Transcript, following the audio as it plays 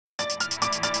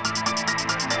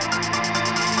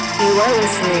You are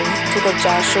listening to the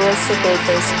Joshua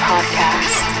Segafis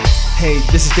podcast. Hey,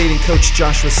 this is dating coach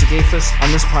Joshua Segafis.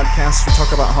 On this podcast, we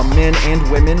talk about how men and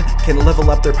women can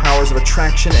level up their powers of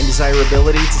attraction and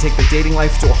desirability to take their dating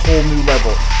life to a whole new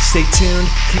level. Stay tuned,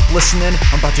 keep listening.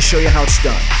 I'm about to show you how it's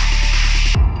done.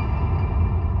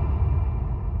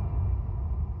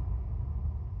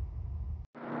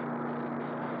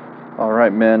 All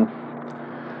right, men.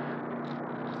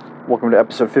 Welcome to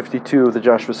episode 52 of the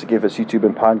Joshua Segafis YouTube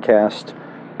and podcast.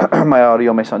 My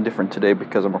audio may sound different today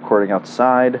because I'm recording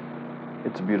outside.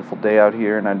 It's a beautiful day out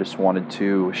here, and I just wanted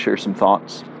to share some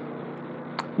thoughts.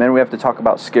 Man, we have to talk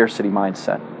about scarcity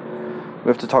mindset. We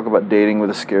have to talk about dating with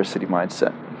a scarcity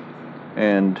mindset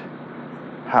and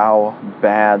how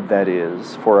bad that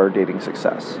is for our dating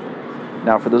success.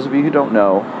 Now, for those of you who don't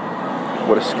know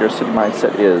what a scarcity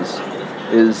mindset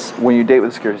is when you date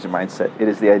with a scarcity mindset, it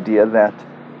is the idea that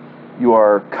you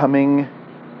are coming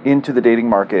into the dating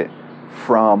market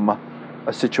from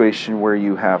a situation where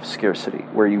you have scarcity,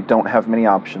 where you don't have many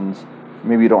options,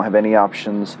 maybe you don't have any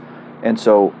options, and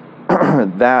so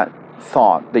that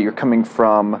thought that you're coming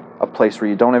from a place where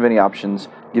you don't have any options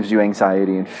gives you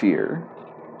anxiety and fear.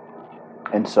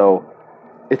 And so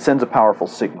it sends a powerful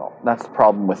signal. That's the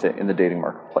problem with it in the dating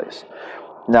marketplace.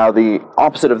 Now, the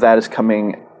opposite of that is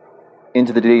coming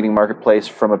into the dating marketplace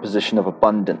from a position of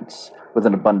abundance, with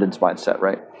an abundance mindset,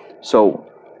 right? So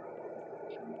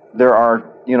there are,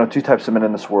 two types of men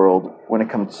in this world when it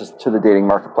comes to the dating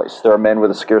marketplace. There are men with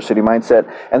a scarcity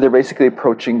mindset, and they're basically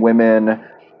approaching women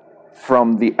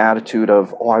from the attitude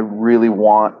of, I really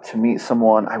want to meet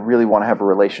someone, I really want to have a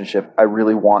relationship, I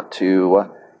really want to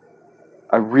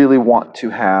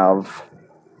have,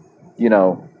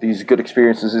 these good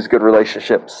experiences, these good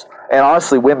relationships. And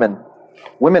honestly, women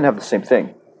have the same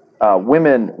thing.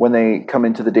 Women, when they come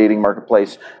into the dating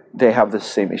marketplace, they have this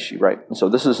same issue, right? And so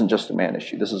this isn't just a man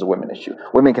issue. This is a women issue.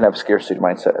 Women can have a scarcity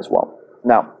mindset as well.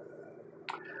 Now,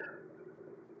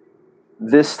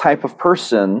 this type of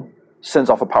person sends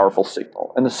off a powerful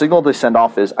signal. And the signal they send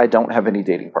off is, I don't have any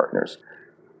dating partners.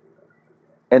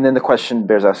 And then the question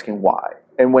bears asking why.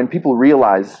 And when people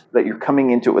realize that you're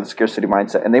coming into it with a scarcity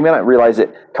mindset, and they may not realize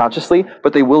it consciously,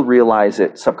 but they will realize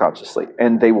it subconsciously.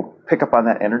 And they will pick up on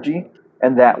that energy,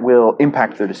 and that will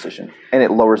impact their decision, and it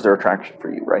lowers their attraction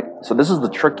for you, right? So this is the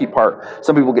tricky part.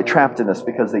 Some people get trapped in this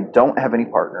because they don't have any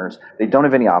partners, they don't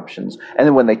have any options, and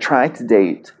then when they try to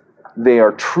date, they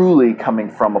are truly coming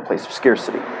from a place of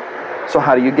scarcity. So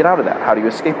how do you get out of that? How do you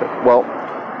escape it? Well,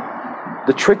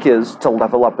 the trick is to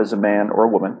level up as a man or a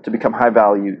woman, to become high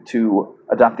value, to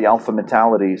adopt the alpha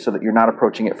mentality so that you're not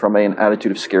approaching it from an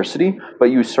attitude of scarcity, but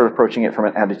you start approaching it from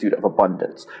an attitude of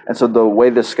abundance. And so the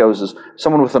way this goes is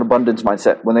someone with an abundance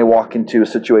mindset, when they walk into a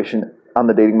situation on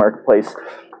the dating marketplace,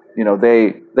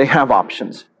 they have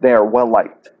options. They are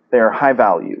well-liked. They are high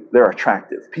value. They're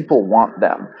attractive. People want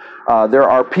them. There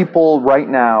are people right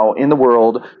now in the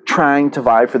world trying to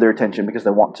vie for their attention because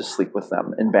they want to sleep with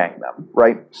them and bang them,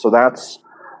 right? So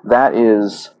that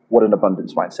is what an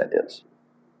abundance mindset is.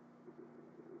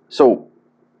 So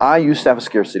I used to have a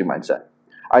scarcity mindset.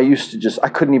 I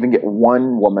couldn't even get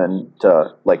one woman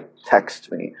to text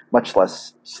me, much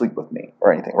less sleep with me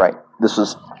or anything, right? This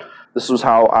was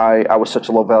how I was such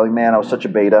a low value man. I was such a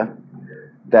beta.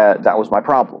 That was my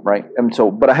problem, right? And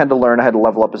so, but I had to learn, I had to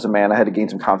level up as a man, I had to gain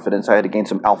some confidence, I had to gain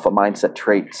some alpha mindset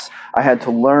traits. I had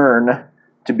to learn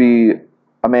to be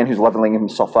a man who's leveling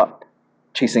himself up,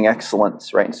 chasing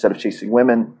excellence, right, instead of chasing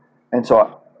women. And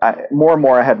so more and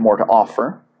more I had more to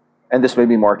offer, and this made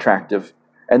me more attractive.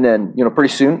 And then,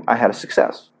 pretty soon I had a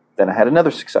success. Then I had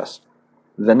another success.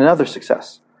 Then another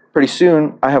success. Pretty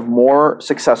soon I have more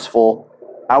successful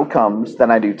outcomes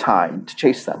than I do time to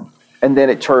chase them. And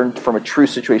then it turned from a true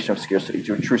situation of scarcity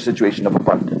to a true situation of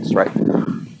abundance, right?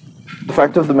 The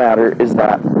fact of the matter is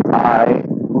that I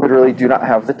literally do not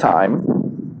have the time.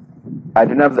 I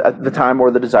do not have the time or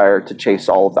the desire to chase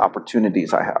all of the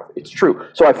opportunities I have. It's true.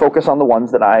 So I focus on the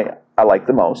ones that I like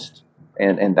the most,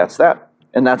 and that's that.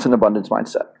 And that's an abundance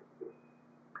mindset.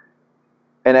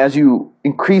 And as you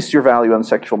increase your value on the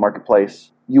sexual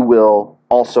marketplace, you will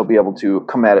also be able to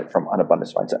come at it from an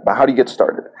abundance mindset. But how do you get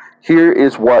started? Here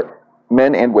is what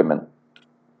men and women,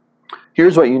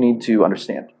 here's what you need to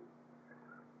understand.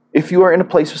 If you are in a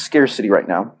place of scarcity right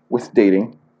now with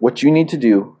dating, what you need to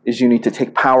do is you need to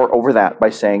take power over that by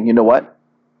saying, you know what?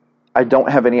 I don't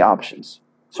have any options.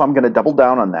 So I'm going to double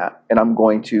down on that, and I'm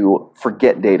going to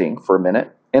forget dating for a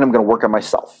minute, and I'm going to work on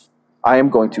myself. I am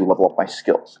going to level up my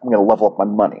skills. I'm going to level up my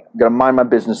money. I'm going to mind my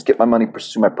business, get my money,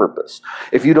 pursue my purpose.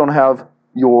 If you don't have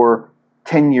your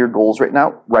 10-year goals right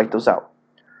now, write those out.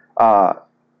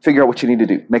 Figure out what you need to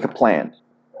do. Make a plan.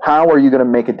 How are you going to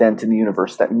make a dent in the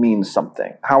universe that means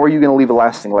something? How are you going to leave a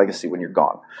lasting legacy when you're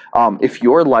gone? If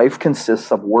your life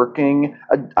consists of working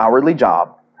an hourly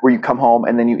job where you come home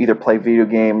and then you either play video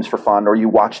games for fun or you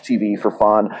watch TV for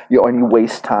fun, and you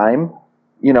waste time,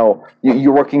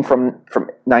 you're working from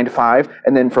 9 to 5,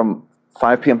 and then from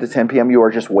 5 p.m. to 10 p.m. you are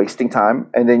just wasting time,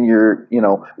 and then you're,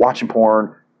 watching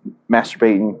porn,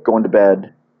 masturbating, going to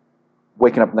bed,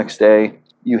 waking up the next day,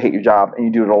 you hate your job and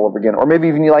you do it all over again. Or maybe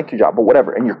even you like your job, but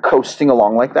whatever, and you're coasting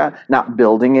along like that, not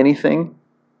building anything.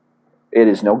 It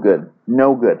is no good.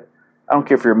 No good. I don't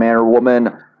care if you're a man or a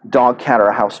woman, dog, cat, or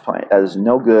a houseplant. That is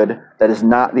no good. That is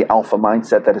not the alpha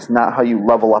mindset. That is not how you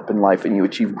level up in life and you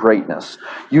achieve greatness.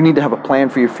 You need to have a plan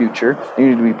for your future. And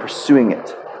you need to be pursuing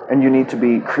it. And you need to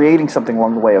be creating something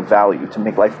along the way of value to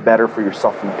make life better for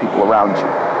yourself and the people around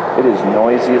you. It is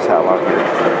noisy as hell out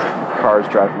here. Cars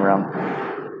driving around.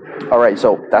 All right,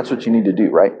 so that's what you need to do,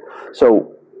 right?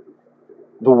 So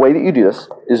the way that you do this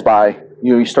is by,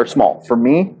 you start small. For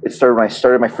me, it started when I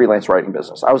started my freelance writing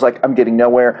business. I was like, I'm getting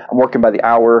nowhere. I'm working by the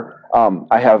hour.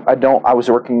 I was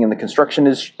working in the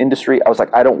construction industry. I was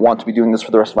like, I don't want to be doing this for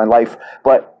the rest of my life.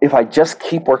 But if I just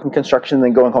keep working construction and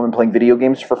then going home and playing video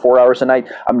games for 4 hours a night,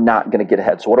 I'm not going to get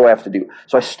ahead. So what do I have to do?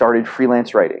 So I started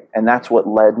freelance writing, and that's what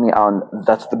led me on.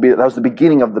 That was the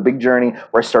beginning of the big journey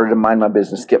where I started to mind my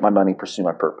business, get my money, pursue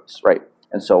my purpose, right?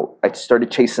 And so I started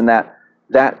chasing that.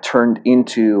 That turned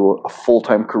into a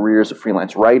full-time career as a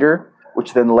freelance writer,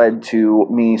 which then led to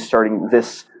me starting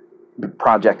this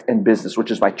project and business,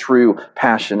 which is my true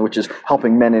passion, which is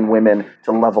helping men and women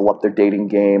to level up their dating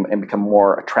game and become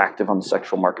more attractive on the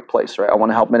sexual marketplace, right? I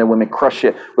want to help men and women crush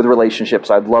it with relationships.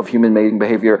 I love human mating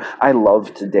behavior. I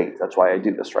love to date. That's why I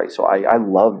do this, right? So I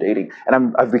love dating,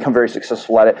 and I've become very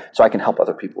successful at it, so I can help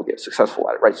other people get successful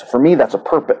at it, right? So for me, that's a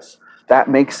purpose. That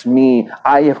makes me,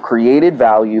 I have created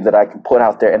value that I can put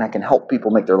out there, and I can help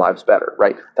people make their lives better,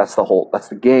 right? That's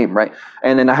the game, right?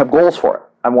 And then I have goals for it.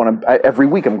 Every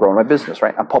week I'm growing my business,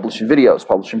 right? I'm publishing videos,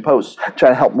 publishing posts,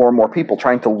 trying to help more and more people,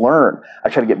 trying to learn. I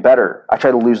try to get better. I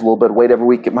try to lose a little bit of weight every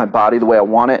week, get my body the way I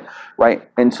want it, right?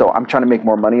 And so I'm trying to make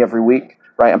more money every week,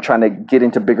 right? I'm trying to get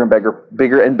into bigger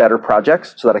and better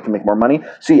projects so that I can make more money.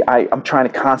 See, I'm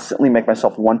trying to constantly make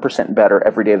myself 1% better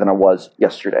every day than I was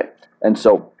yesterday. And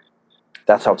so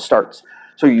that's how it starts.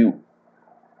 So you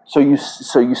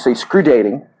say screw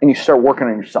dating, and you start working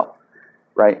on yourself,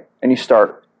 right? And you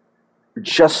start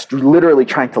just literally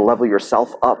trying to level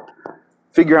yourself up.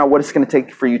 Figure out what it's going to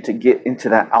take for you to get into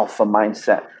that alpha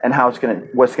mindset, and what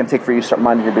it's going to take for you to start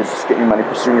minding your business, getting your money,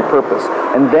 pursuing your purpose.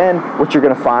 And then what you're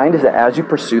going to find is that as you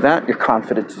pursue that, your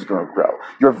confidence is going to grow.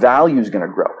 Your value is going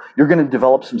to grow. You're going to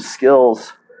develop some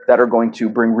skills that are going to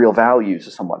bring real value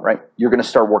to someone, right? You're going to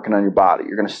start working on your body.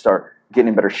 You're going to start getting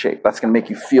in better shape. That's going to make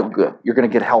you feel good. You're going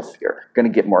to get healthier. You're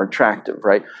going to get more attractive,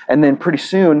 right? And then pretty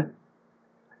soon,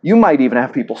 you might even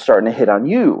have people starting to hit on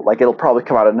you. Like, it'll probably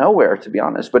come out of nowhere, to be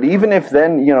honest. But even if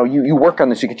then, you work on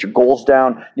this, you get your goals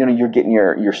down,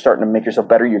 you're starting to make yourself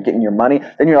better, you're getting your money,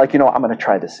 then you're like, I'm going to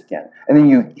try this again. And then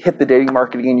you hit the dating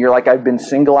market again. You're like, I've been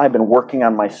single. I've been working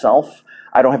on myself.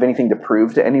 I don't have anything to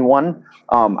prove to anyone.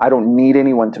 I don't need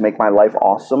anyone to make my life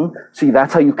awesome. See,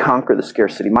 that's how you conquer the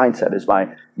scarcity mindset, is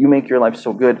by you make your life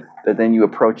so good that then you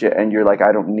approach it and you're like,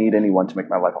 I don't need anyone to make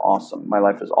my life awesome. My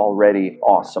life is already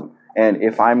awesome. And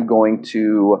if I'm going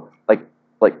to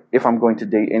if I'm going to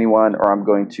date anyone, or I'm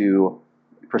going to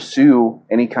pursue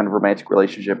any kind of romantic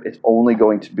relationship, it's only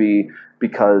going to be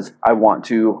because I want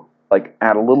to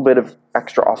add a little bit of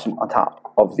extra awesome on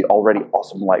top of the already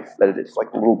awesome life that it is,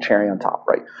 like a little cherry on top,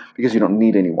 right? Because you don't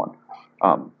need anyone.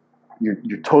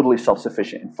 You're totally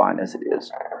self-sufficient and fine as it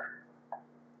is.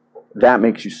 That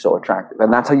makes you so attractive.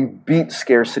 And that's how you beat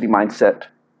scarcity mindset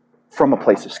from a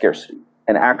place of scarcity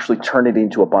and actually turn it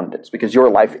into abundance, because your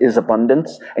life is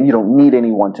abundance and you don't need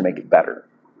anyone to make it better.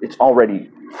 It's already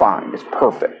fine. It's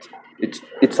perfect.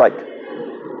 It's like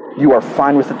you are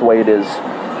fine with it the way it is.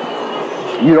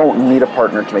 You don't need a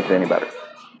partner to make it any better.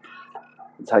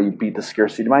 That's how you beat the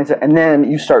scarcity mindset. And then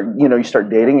you start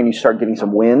dating and you start getting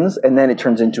some wins, and then it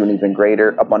turns into an even greater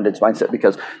abundance mindset,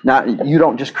 because now you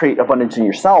don't just create abundance in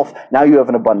yourself. Now you have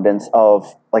an abundance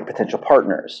of potential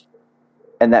partners.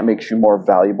 And that makes you more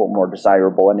valuable, more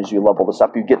desirable. And as you level this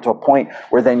up, you get to a point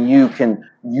where then you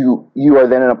are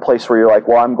then in a place where you're like,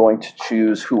 well, I'm going to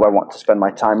choose who I want to spend my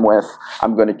time with.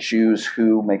 I'm going to choose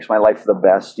who makes my life the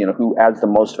best, who adds the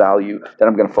most value, then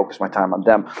I'm going to focus my time on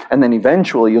them. And then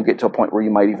eventually you'll get to a point where you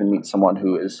might even meet someone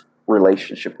who is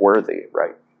relationship worthy,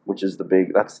 right? Which is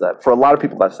for a lot of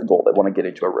people, that's the goal. They want to get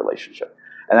into a relationship.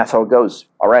 And that's how it goes.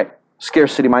 All right.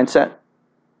 Scarcity mindset.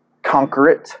 Conquer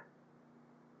it.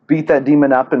 beat that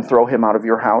demon up and throw him out of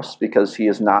your house because he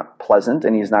is not pleasant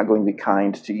and he's not going to be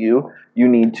kind to you. You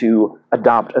need to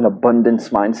adopt an abundance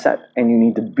mindset, and you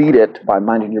need to beat it by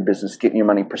minding your business, getting your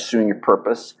money, pursuing your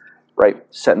purpose, right?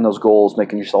 Setting those goals,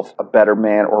 making yourself a better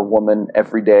man or woman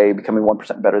every day, becoming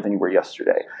 1% better than you were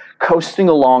yesterday. Coasting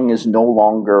along is no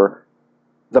longer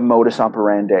the modus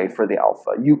operandi for the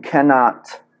alpha. You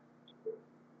cannot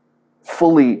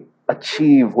fully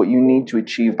achieve what you need to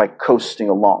achieve by coasting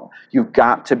along. You've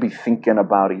got to be thinking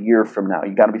about a year from now.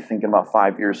 You got to be thinking about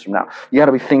 5 years from now. You got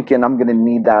to be thinking, I'm going to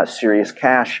need that serious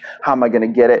cash. How am I going to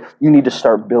get it? You need to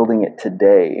start building it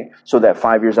today so that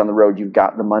 5 years down the road, you've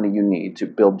got the money you need to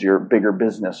build your bigger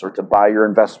business or to buy your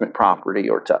investment property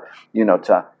or to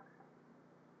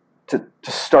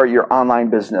start your online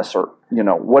business or,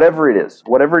 whatever it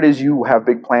is you have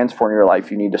big plans for in your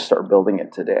life, you need to start building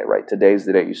it today, right? Today's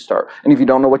the day you start. And if you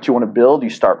don't know what you want to build, you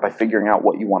start by figuring out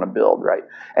what you want to build, right?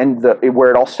 And where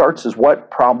it all starts is,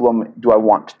 what problem do I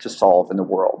want to solve in the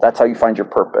world? That's how you find your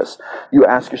purpose. You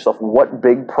ask yourself, what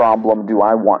big problem do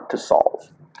I want to solve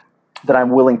that I'm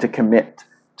willing to commit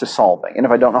to solving? And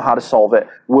if I don't know how to solve it,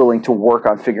 willing to work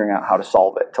on figuring out how to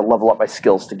solve it, to level up my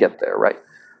skills to get there, right?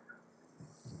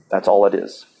 That's all it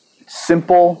is. It's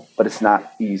simple, but it's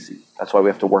not easy. That's why we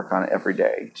have to work on it every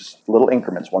day. Just little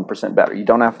increments, 1% better. You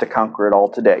don't have to conquer it all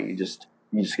today. You just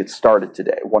get started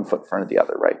today, 1 foot in front of the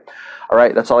other, right? All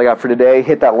right, that's all I got for today.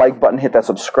 Hit that like button, hit that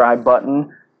subscribe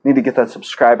button. Need to get that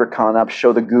subscriber count up,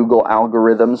 show the Google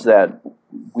algorithms that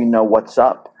we know what's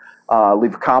up.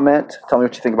 Leave a comment. Tell me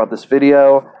what you think about this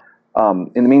video.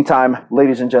 In the meantime,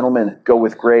 ladies and gentlemen, go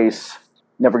with grace.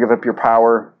 Never give up your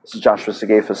power. This is Joshua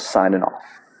Sigafus signing off.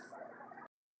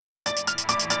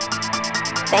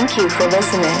 Thank you for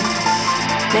listening.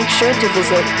 Make sure to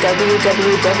visit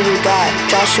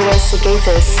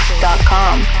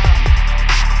www.joshuasagafus.com.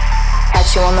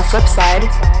 Catch you on the flip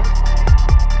side.